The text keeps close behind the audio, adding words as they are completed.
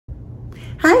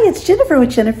Hi, it's Jennifer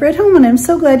with Jennifer at Home, and I'm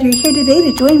so glad you're here today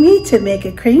to join me to make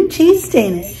a cream cheese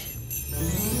Danish.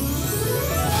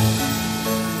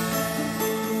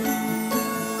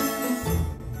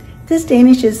 This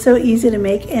Danish is so easy to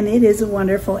make, and it is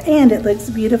wonderful, and it looks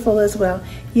beautiful as well.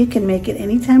 You can make it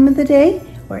any time of the day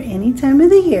or any time of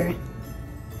the year.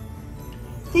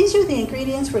 These are the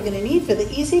ingredients we're going to need for the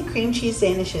easy cream cheese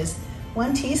Danishes.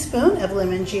 1 teaspoon of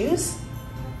lemon juice,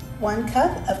 1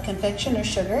 cup of confectioner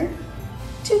sugar,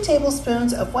 2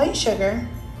 tablespoons of white sugar,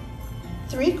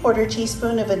 3/4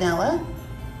 teaspoon of vanilla,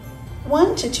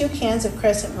 1 to 2 cans of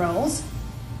crescent rolls,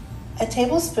 a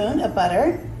tablespoon of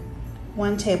butter,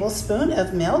 1 tablespoon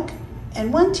of milk,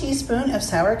 and 1 teaspoon of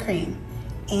sour cream.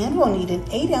 And we'll need an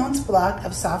 8-ounce block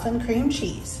of softened cream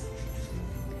cheese.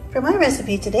 For my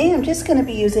recipe today, I'm just going to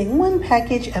be using 1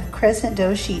 package of crescent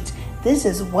dough sheets. This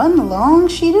is 1 long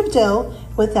sheet of dough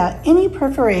without any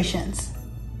perforations.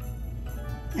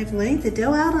 I've laid the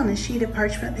dough out on a sheet of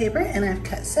parchment paper, and I've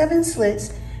cut 7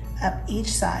 slits up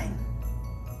each side.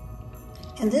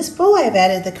 In this bowl, I've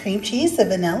added the cream cheese, the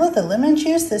vanilla, the lemon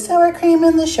juice, the sour cream,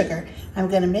 and the sugar. I'm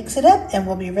going to mix it up, and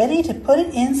we'll be ready to put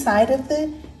it inside of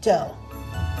the dough.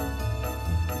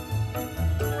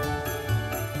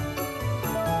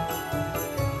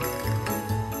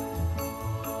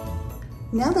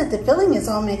 Now that the filling is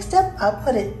all mixed up, I'll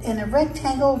put it in a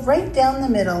rectangle right down the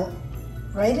middle,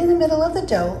 right in the middle of the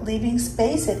dough, leaving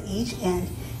space at each end.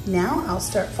 Now I'll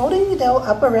start folding the dough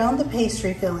up around the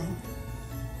pastry filling.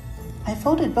 I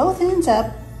folded both ends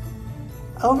up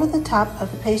over the top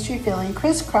of the pastry filling,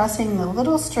 crisscrossing the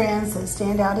little strands that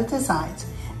stand out at the sides.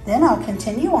 Then I'll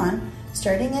continue on,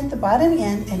 starting at the bottom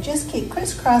end, and just keep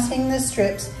crisscrossing the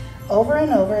strips over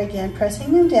and over again,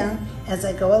 pressing them down as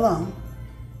I go along.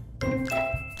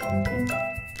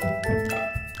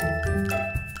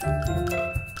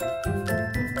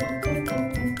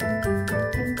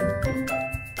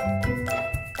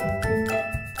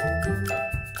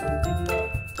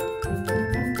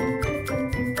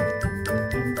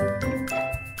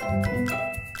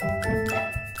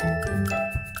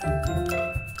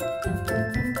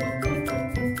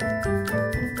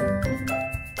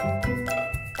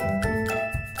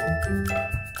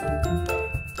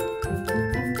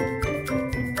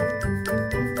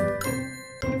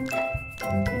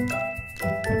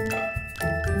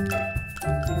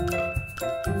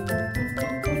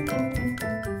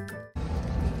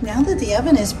 Now that the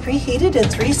oven is preheated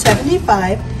at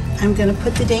 375, I'm going to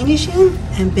put the Danish in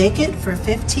and bake it for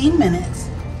 15 minutes.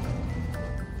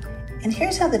 And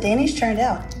here's how the Danish turned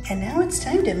out. And now it's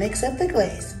time to mix up the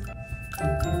glaze.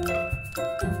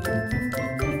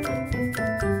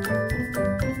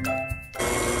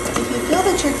 If you feel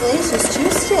that your glaze is too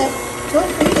stiff, feel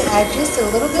free to add just a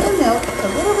little bit of milk, a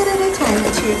little bit at a time,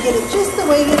 until you get it just the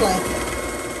way you like it.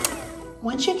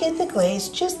 Once you get the glaze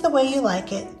just the way you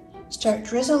like it, start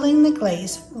drizzling the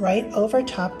glaze right over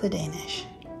top the Danish.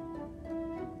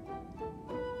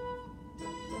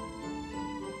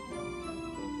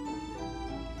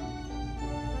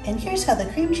 And here's how the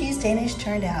cream cheese Danish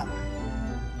turned out.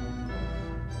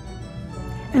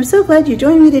 I'm so glad you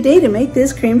joined me today to make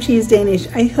this cream cheese Danish.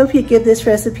 I hope you give this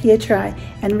recipe a try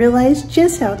and realize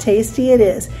just how tasty it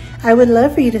is. I would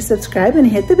love for you to subscribe and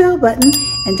hit the bell button,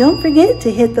 and don't forget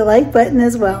to hit the like button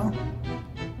as well.